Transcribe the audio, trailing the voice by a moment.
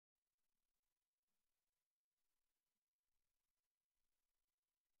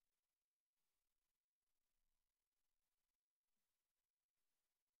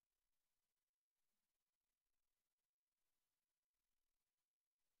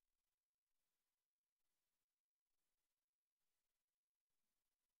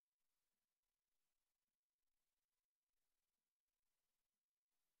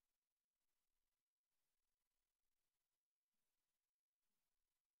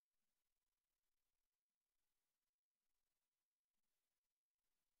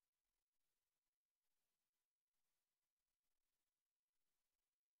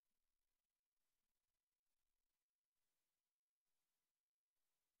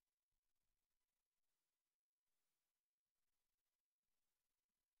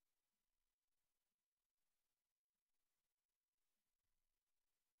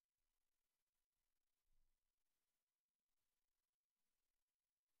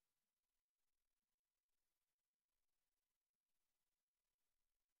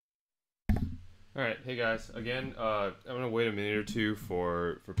All right, hey guys. Again, I'm gonna wait a minute or two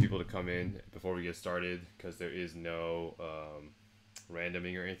for people to come in before we get started because there is no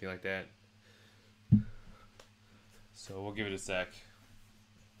randoming or anything like that. So we'll give it a sec.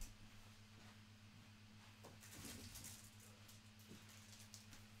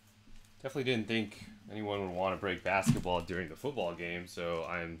 Definitely didn't think anyone would want to break basketball during the football game, so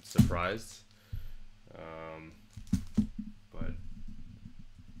I'm surprised. Um, but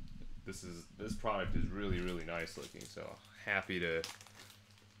this product is really nice looking, so happy to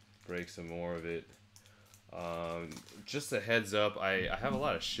break some more of it. Just a heads up, I have a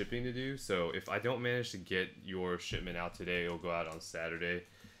lot of shipping to do, so if I don't manage to get your shipment out today, it'll go out on Saturday.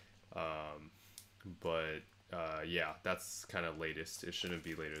 Um, but yeah, that's kind of latest. It shouldn't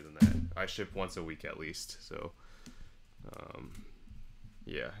be later than that. I ship once a week at least, so um,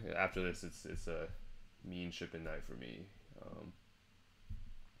 yeah. After this, it's a mean shipping night for me. Um,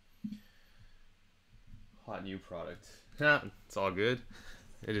 Hot new product. It's all good.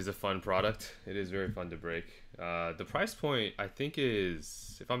 It is a fun product. It is very fun to break. The price point, I think,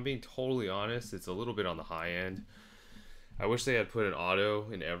 is, if I'm being totally honest, it's a little bit on the high end. I wish they had put an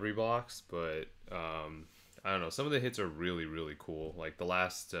auto in every box, but I don't know. Some of the hits are really cool. Like the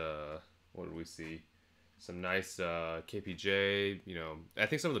last, what did we see? Some nice KPJ. You know, I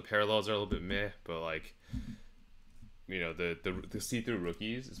think some of the parallels are a little bit meh, but like, you know, the see-through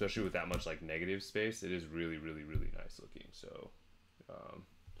rookies, especially with that much like negative space, it is really nice looking. So um,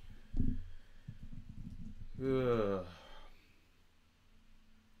 ugh.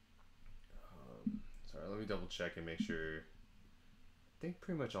 Sorry, let me double check and make sure. I think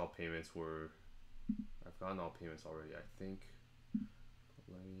pretty much all payments were. I've gotten all payments already. I think. But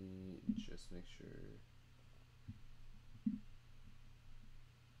let me just make sure.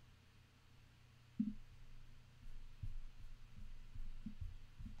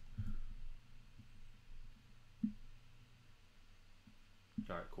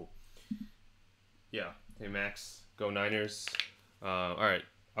 All right, cool. Yeah. Hey Max, go Niners. All right,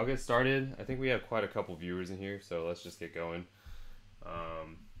 I'll get started. I think we have quite a couple viewers in here, so let's just get going.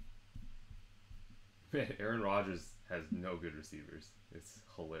 Um, Man, Aaron Rodgers has no good receivers. It's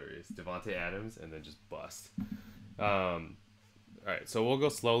hilarious. Devontae Adams and then just bust. All right, so we'll go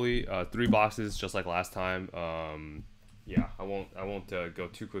slowly. Three boxes, just like last time. Yeah, I won't go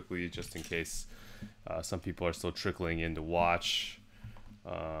too quickly, just in case some people are still trickling in to watch.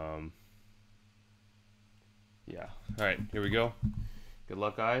 Um, yeah. All right, here we go. Good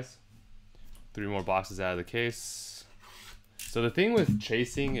luck, guys. Three more boxes out of the case. So the thing with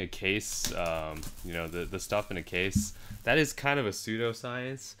chasing a case, you know, the stuff in a case, that is kind of a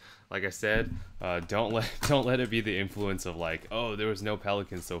pseudoscience. Like I said, don't let it be the influence of like, oh, there was no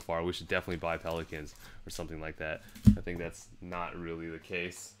Pelicans so far, we should definitely buy Pelicans or something like that. I think that's not really the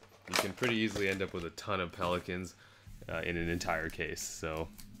case. You can pretty easily end up with a ton of Pelicans in an entire case. So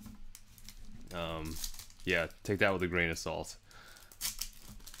yeah, take that with a grain of salt.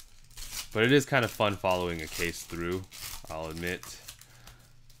 But it is kind of fun following a case through, I'll admit.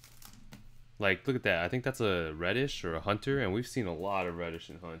 Like, look at that. I think that's a Reddish or a Hunter, and we've seen a lot of Reddish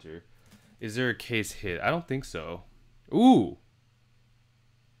and Hunter. Is there a case hit? I don't think so. Ooh!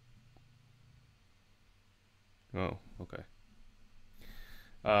 Oh, okay.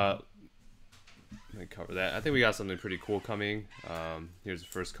 Uh, Let me cover that. I think we got something pretty cool coming. Here's the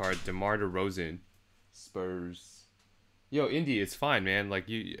first card. DeMar DeRozan. Spurs. Yo, Indy, it's fine, man. Like,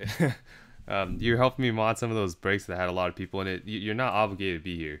 you... you helped me mod some of those breaks that had a lot of people in it. You're not obligated to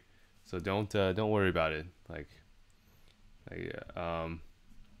be here, so don't worry about it.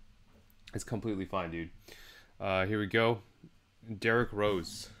 It's completely fine, dude. Here we go. Derrick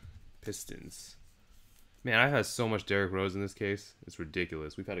Rose, Pistons. Man, I've had so much Derrick Rose in this case. It's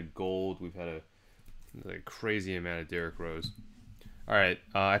ridiculous. We've had a gold. We've had a crazy amount of Derrick Rose. All right,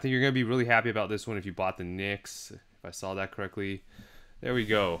 I think you're gonna be really happy about this one if you bought the Knicks. If I saw that correctly. There we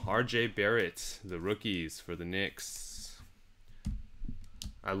go. R.J. Barrett, the rookies for the Knicks.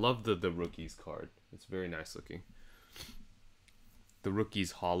 I love the rookies card. It's very nice looking. The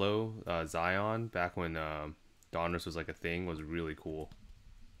rookies hollow Zion back when Donruss was like a thing was really cool.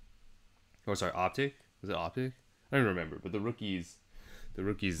 Or sorry, Optic? Was it Optic? I don't remember. But the rookies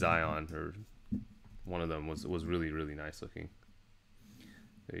Zion or one of them was really nice looking.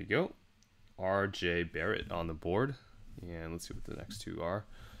 There you go. R.J. Barrett on the board. And let's see what the next two are.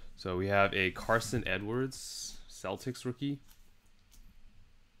 So we have a Carson Edwards, Celtics rookie.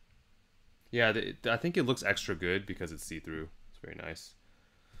 Yeah, I think it looks extra good because it's see-through. It's very nice.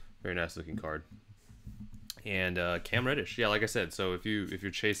 Very nice looking card. And Cam Reddish. Yeah, like I said, so if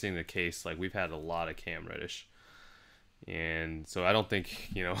you're chasing the case, like we've had a lot of Cam Reddish. And so I don't think,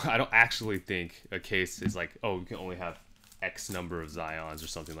 I don't actually think a case is like, oh, you can only have X number of Zions or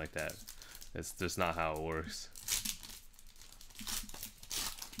something like that. It's just not how it works.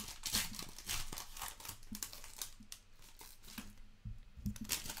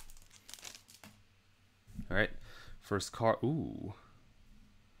 All right, first card. Ooh,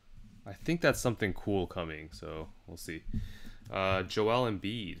 I think that's something cool coming. So we'll see. Joel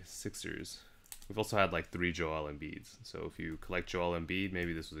Embiid, Sixers. We've also had like 3 Joel Embiids. So if you collect Joel Embiid,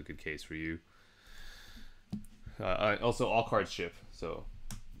 maybe this was a good case for you. Also, all cards ship. So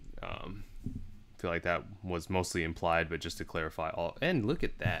I feel like that was mostly implied, but just to clarify, all. And look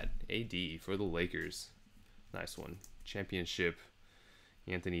at that, AD for the Lakers. Nice one. Championship,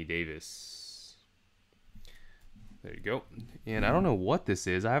 Anthony Davis. There you go. And I don't know what this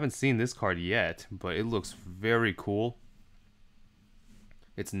is. I haven't seen this card yet, but it looks very cool.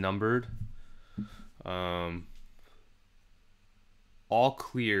 It's numbered. All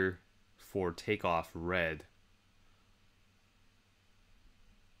clear for takeoff red.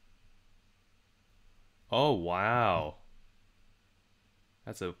 Oh, wow.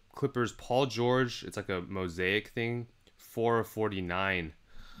 That's a Clippers Paul George. It's like a mosaic thing. 4 of 49.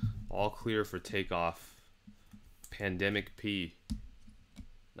 All clear for takeoff. Pandemic P.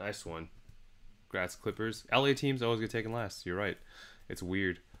 Nice one. Congrats, Clippers. LA teams always get taken last. You're right. It's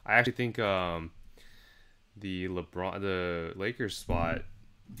weird. I actually think the Lakers spot,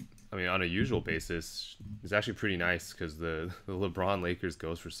 I mean, on a usual basis, is actually pretty nice because the LeBron Lakers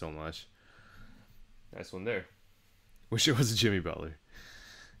goes for so much. Nice one there. Wish it was a Jimmy Butler.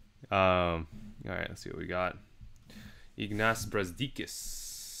 All right, let's see what we got. Ignas Brazdeikis.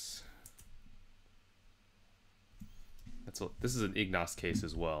 This is an Ignas case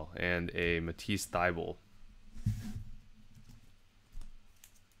as well, and a Matisse Thybulle.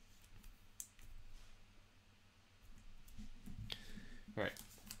 All right,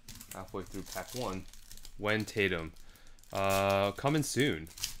 halfway through pack 1. When Tatum, coming soon.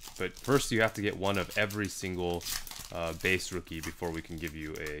 But first, you have to get one of every single base rookie before we can give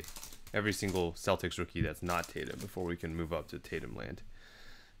you every single Celtics rookie that's not Tatum before we can move up to Tatum land.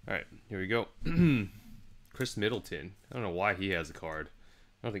 All right, here we go. Chris Middleton. I don't know why he has a card.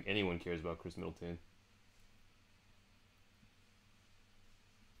 I don't think anyone cares about Chris Middleton.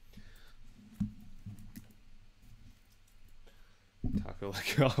 Taco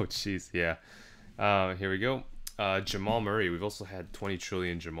like, oh jeez, yeah. Here we go. Jamal Murray. We've also had 20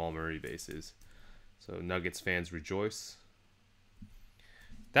 trillion Jamal Murray bases. So Nuggets fans rejoice.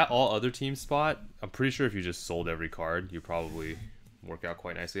 That all other team spot, I'm pretty sure if you just sold every card, you probably work out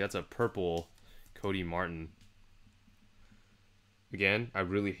quite nicely. That's a purple Cody Martin. Again, I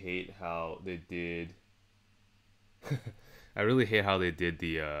really hate how they did. I really hate how they did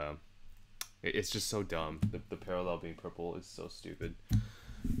the. It's just so dumb. The parallel being purple is so stupid.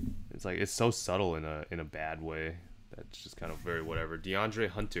 It's like it's so subtle in a bad way. That's just kind of very whatever. DeAndre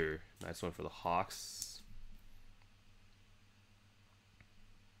Hunter, nice one for the Hawks.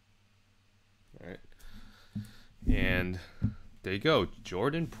 All right, and there you go,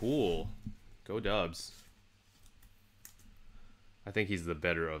 Jordan Poole. Go Dubs. I think he's the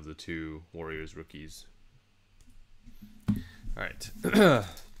better of the 2 Warriors rookies. All right.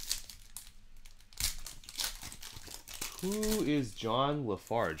 Who is John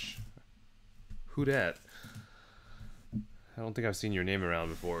Lafarge? Who dat? I don't think I've seen your name around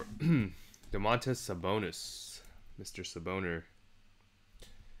before. Domantas Sabonis. Mr. Saboner.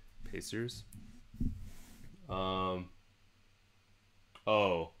 Pacers. Oh.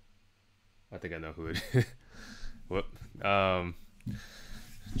 I think I know who it is. Whoop.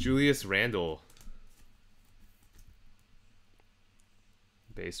 Julius Randle.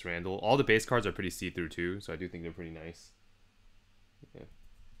 Base Randle. All the base cards are pretty see-through too, so I do think they're pretty nice. Yeah.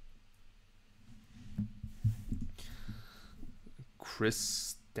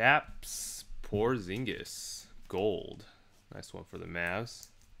 Kristaps Porzingis. Gold. Nice one for the Mavs.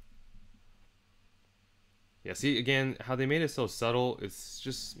 Yeah, see, again, how they made it so subtle, it's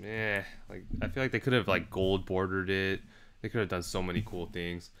just, like, I feel like they could have, like, gold bordered it. They could have done so many cool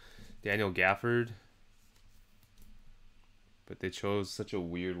things. Daniel Gafford. But they chose such a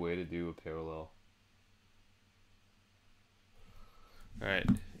weird way to do a parallel. All right,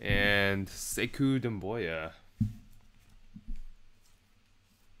 and Sekou Doumbouya.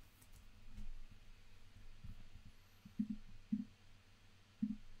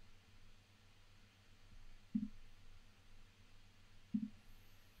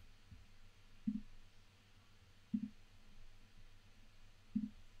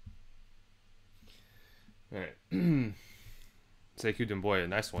 All right. Sekou Doumbouya,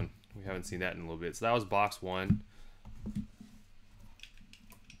 nice one. We haven't seen that in a little bit. So that was box 1.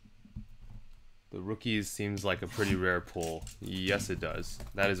 The rookies seems like a pretty rare pull. Yes, it does.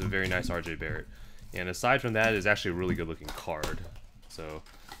 That is a very nice RJ Barrett. And aside from that, it's actually a really good looking card. So,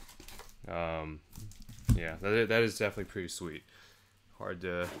 yeah, that is definitely pretty sweet. Hard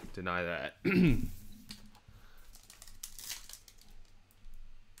to deny that.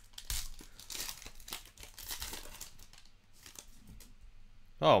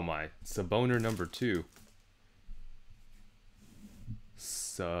 Oh my, Saboner number 2.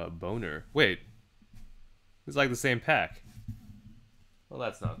 Saboner. Wait. It's like the same pack. Well,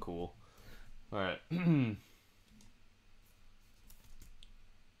 that's not cool. Alright.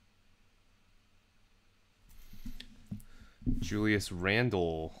 Julius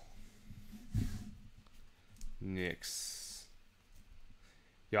Randle. Knicks.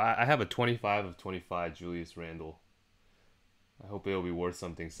 Yeah, I have a 25 of 25 Julius Randle. I hope it'll be worth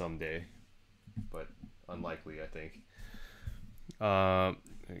something someday. But unlikely, I think. Let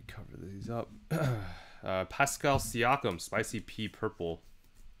me cover these up. Pascal Siakam, Spicy Pea Purple.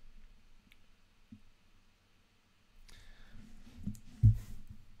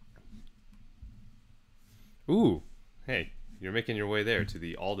 Ooh, hey, you're making your way there to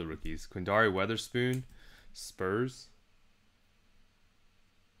the all the rookies. Quindari Weatherspoon, Spurs.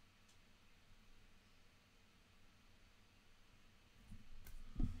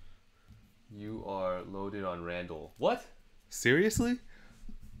 You are loaded on Randall. What? Seriously?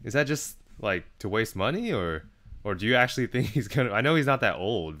 Is that just like to waste money, or do you actually think he's gonna? I know he's not that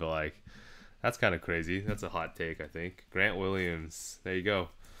old, but like that's kind of crazy. That's a hot take, I think. Grant Williams. There you go.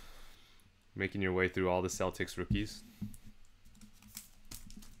 Making your way through all the Celtics rookies.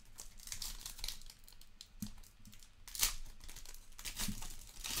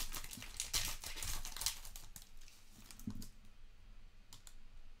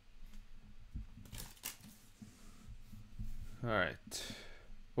 All right.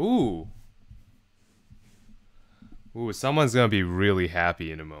 Ooh. Ooh, someone's gonna be really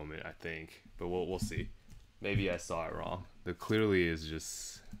happy in a moment, I think. But we'll see. Maybe I saw it wrong. The clearly is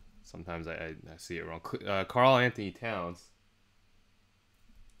just sometimes I see it wrong. Karl Anthony Towns.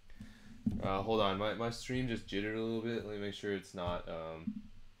 Hold on, my stream just jittered a little bit. Let me make sure it's not.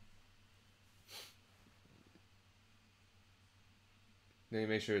 Let me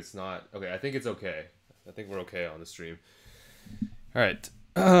make sure it's not. Okay, I think it's okay. I think we're okay on the stream. All right.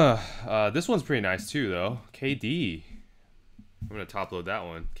 This one's pretty nice too, though. KD. I'm gonna top load that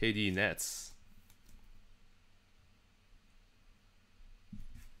one. KD Nets.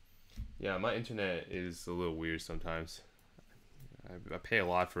 Yeah, my internet is a little weird sometimes. I pay a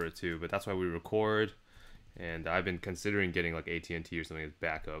lot for it too, but that's why we record. And I've been considering getting like AT&T or something as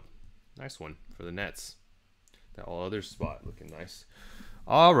backup. Nice one for the Nets. That all other spot looking nice.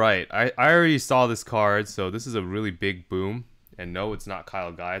 All right, I already saw this card, so this is a really big boom. And no, it's not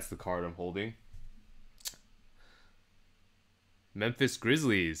Kyle Guy. It's the card I'm holding. Memphis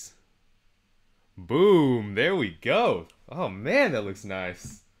Grizzlies. Boom. There we go. Oh, man, that looks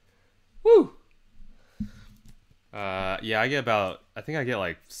nice. Woo. Yeah, I think I get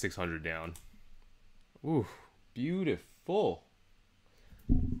like 600 down. Ooh, beautiful.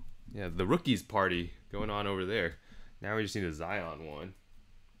 Yeah, the rookies party going on over there. Now we just need a Zion one.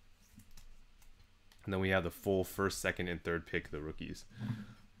 And then we have the full first, second, and third pick of the rookies.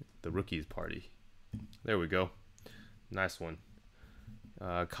 The rookies party. There we go. Nice one.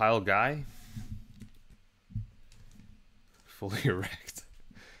 Kyle Guy. Fully erect.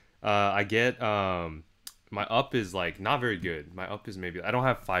 I get my up is like not very good. My up is maybe I don't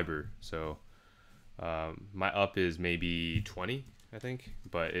have fiber, so my up is maybe 20, I think,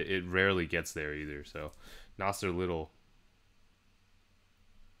 but it rarely gets there either. So Nasser Little.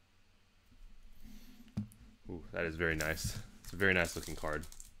 Ooh, that is very nice. It's a very nice looking card.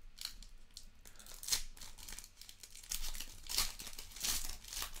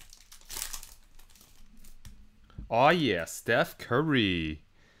 Oh yeah, Steph Curry.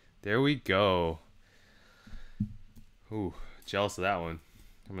 There we go. Ooh, jealous of that one.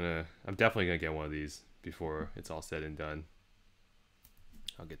 I'm definitely gonna get one of these before it's all said and done.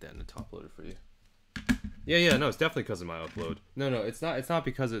 I'll get that in the top loader for you. Yeah, no, it's definitely because of my upload. No, it's not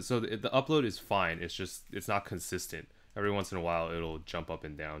because so the upload is fine. It's just it's not consistent. Every once in a while it'll jump up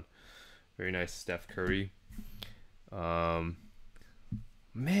and down. Very nice Steph Curry. Man,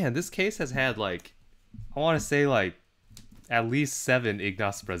 this case has had like I want to say like at least 7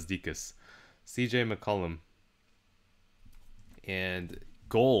 Ignas Brazdeikis, CJ McCollum, and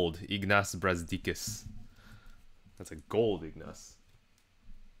gold Ignas Brazdeikis. That's a gold Ignas.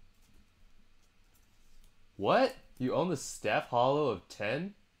 What? You own the Steph Hollow of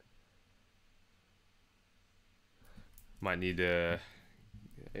 10? Might need to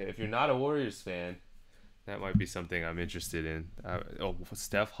If you're not a Warriors fan, that might be something I'm interested in. Oh,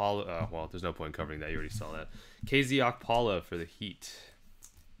 Steph Hollow. Well, there's no point in covering that. You already saw that. KZ Okpala for the Heat.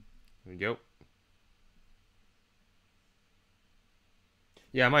 There we go.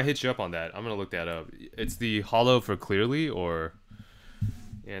 Yeah, I might hit you up on that. I'm gonna look that up. It's the hollow for Clearly, or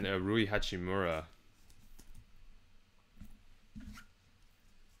and Rui Hachimura.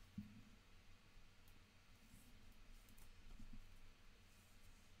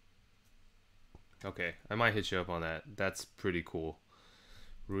 Okay, I might hit you up on that. That's pretty cool.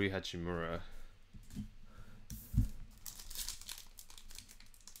 Rui Hachimura.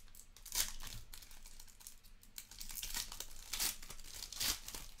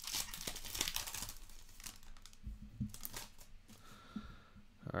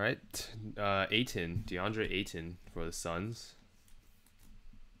 All right, Ayton, DeAndre Ayton for the Suns.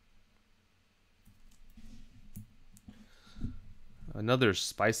 Another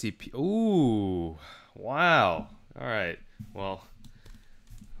spicy. Ooh, wow. All right. Well,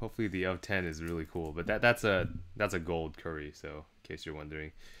 hopefully the of 10 is really cool. But that's a gold Curry. So in case you're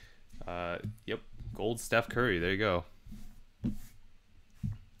wondering, yep, gold Steph Curry. There you go.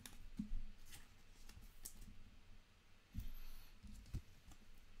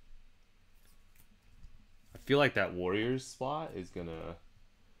 I feel like that Warriors spot is gonna,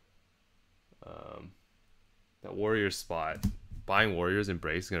 that Warriors spot, buying Warriors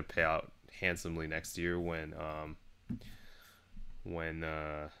Embrace is gonna pay out handsomely next year when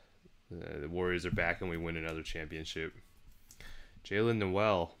the Warriors are back and we win another championship. Jalen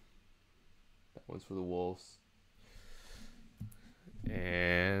Noel, that one's for the Wolves.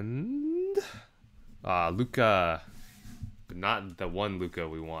 And Luka, but not the one Luka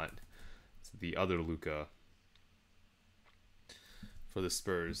we want. It's the other Luka for the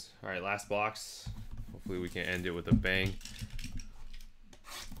Spurs. All right, last box. Hopefully we can end it with a bang.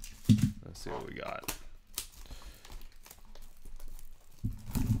 Let's see what we got.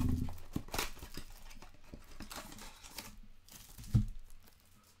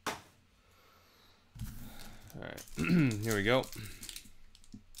 All right, here we go.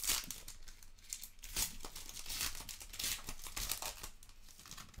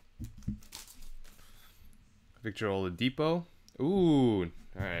 Victor Oladipo. Ooh, all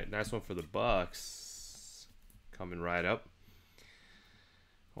right, nice one for the Bucks. Coming right up.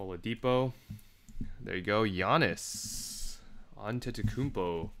 Oladipo. There you go. Giannis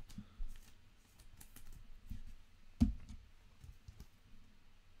Antetokounmpo.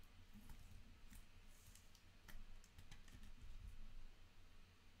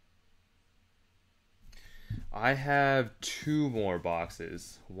 I have 2 more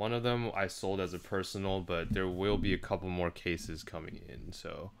boxes. One of them I sold as a personal, but there will be a couple more cases coming in.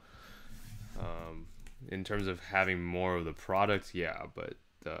 So, in terms of having more of the product, yeah, but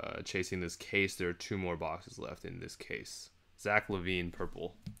chasing this case, there are 2 more boxes left in this case. Zach LaVine,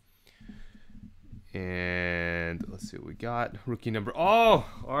 purple. And let's see what we got. Rookie number. Oh,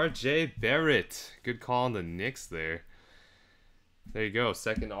 RJ Barrett. Good call on the Knicks there. There you go.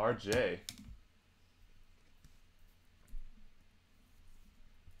 Second RJ.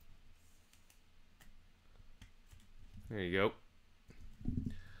 There you go.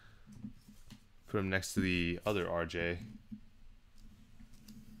 Put him next to the other RJ.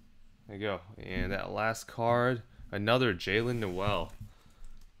 There you go. And that last card, another Jalen Noel.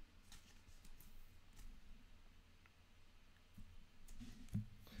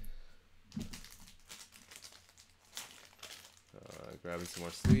 Grabbing some more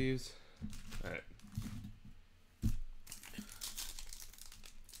sleeves. All right.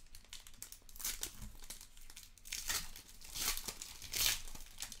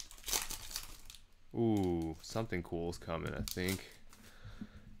 Ooh, something cool is coming, I think.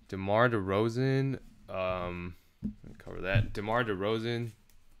 DeMar DeRozan. Cover that. DeMar DeRozan.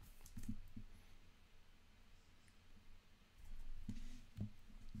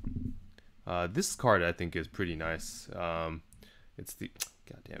 This card I think is pretty nice. It's the,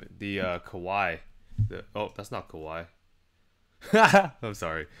 god damn it, the Kawhi. Oh, that's not Kawhi. I'm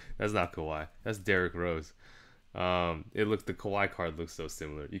sorry, that's not Kawhi. That's Derrick Rose. The Kawhi card looks so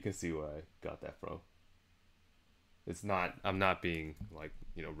similar. You can see where I got that from. It's not. I'm not being like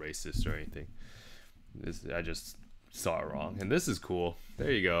racist or anything. I just saw it wrong. And this is cool.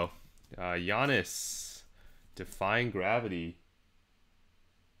 There you go. Giannis, Defying Gravity.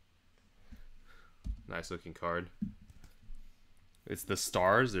 Nice looking card. It's the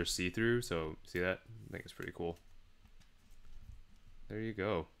stars. They're see-through. So see that? I think it's pretty cool. There you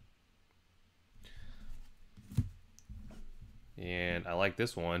go. And I like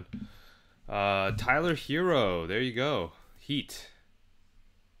this one. Tyler Hero. There you go. Heat.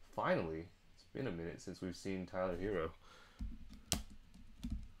 finally. It's been a minute since we've seen Tyler Hero.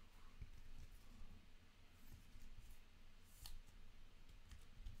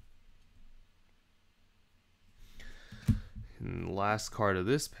 And the last card of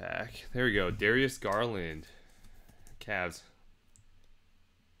this pack. There we go. Darius Garland. Cavs.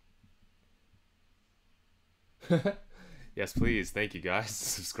 Yes, please. Thank you, guys.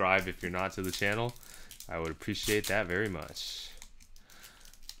 Subscribe if you're not to the channel. I would appreciate that very much.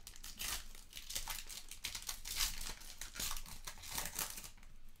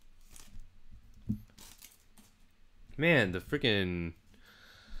 Man, the freaking...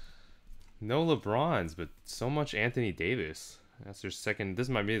 No LeBrons, but so much Anthony Davis. That's their second... This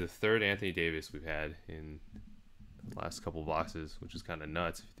might be the third Anthony Davis we've had in the last couple boxes, which is kind of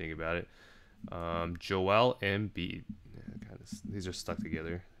nuts if you think about it. Joel Embiid. Yeah, kind of, these are stuck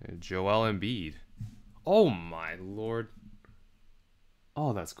together. Joel Embiid. Oh my lord.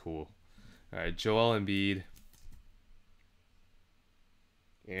 Oh, that's cool. All right, Joel Embiid.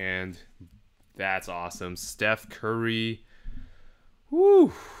 And that's awesome. Steph Curry.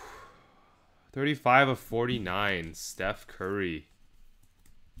 Woo. 35 of 49. Steph Curry.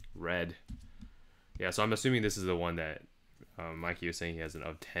 Red. Yeah, so I'm assuming this is the one that Mikey was saying he has an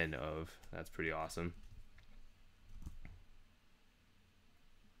of 10 of. That's pretty awesome.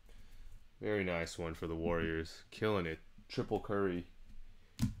 Very nice one for the Warriors. Killing it. Triple Curry.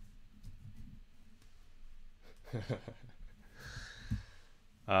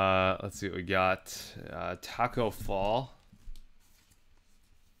 Let's see what we got. Taco Fall.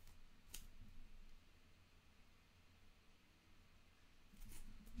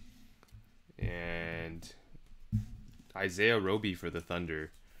 And Isaiah Roby for the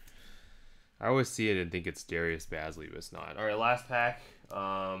Thunder. I always see it and think it's Darius Bazley, but it's not. All right, last pack.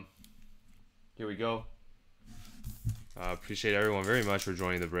 Here we go. Appreciate everyone very much for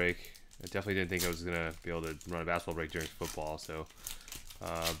joining the break. I definitely didn't think I was going to be able to run a basketball break during football. So,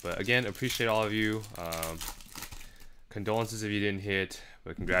 but again, appreciate all of you. Condolences if you didn't hit,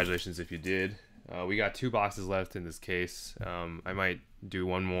 but congratulations if you did. We got 2 boxes left in this case. I might do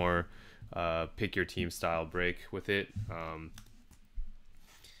one more pick your team style break with it.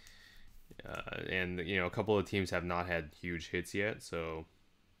 And you know, a couple of teams have not had huge hits yet, so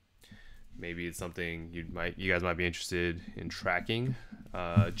maybe it's something you guys might be interested in tracking.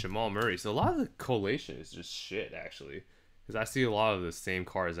 Jamal Murray. So a lot of the collation is just shit, actually, because I see a lot of the same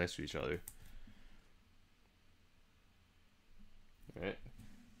cards next to each other. All right.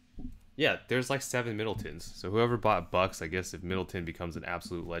 Yeah, there's like 7 Middletons. So whoever bought Bucks, I guess if Middleton becomes an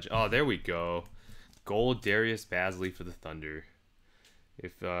absolute legend. Oh, there we go. Gold Darius Bazley for the Thunder.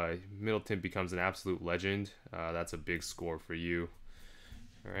 If Middleton becomes an absolute legend, that's a big score for you.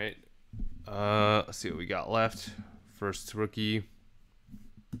 All right. Let's see what we got left. First rookie.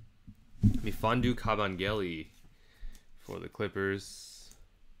 Mfiondu Kabengele for the Clippers.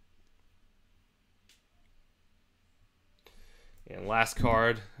 And last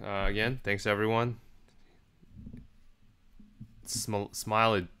card, again, thanks everyone.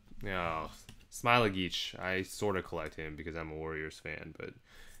 Smile Geach. I sort of collect him because I'm a Warriors fan, but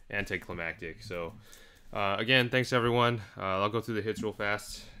anticlimactic. So, again, thanks everyone. I'll go through the hits real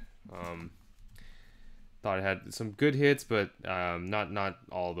fast. Thought I had some good hits, but not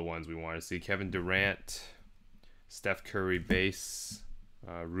all the ones we wanted to see. Kevin Durant, Steph Curry base,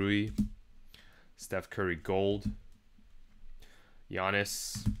 Rui, Steph Curry gold,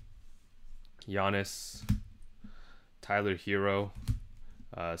 Giannis, Tyler Hero,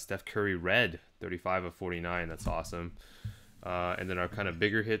 Steph Curry red, 35 of 49. That's awesome. And then our kind of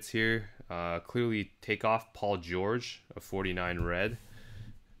bigger hits here, clearly Takeoff Paul George, a 49 red,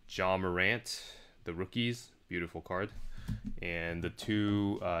 Ja Morant, the rookies, beautiful card, and the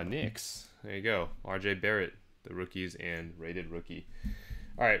 2 Knicks. There you go, RJ Barrett, the rookies and rated rookie.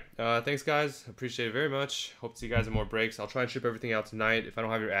 All right, thanks guys, appreciate it very much. Hope to see you guys in more breaks. I'll try and ship everything out tonight. If I don't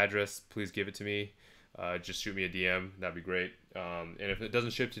have your address, please give it to me. Just shoot me a DM, that'd be great. And if it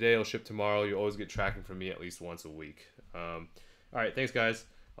doesn't ship today, it'll ship tomorrow. You always get tracking from me at least once a week. All right, thanks guys.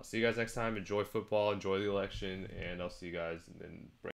 I'll see you guys next time. Enjoy football, enjoy the election, and I'll see you guys in break.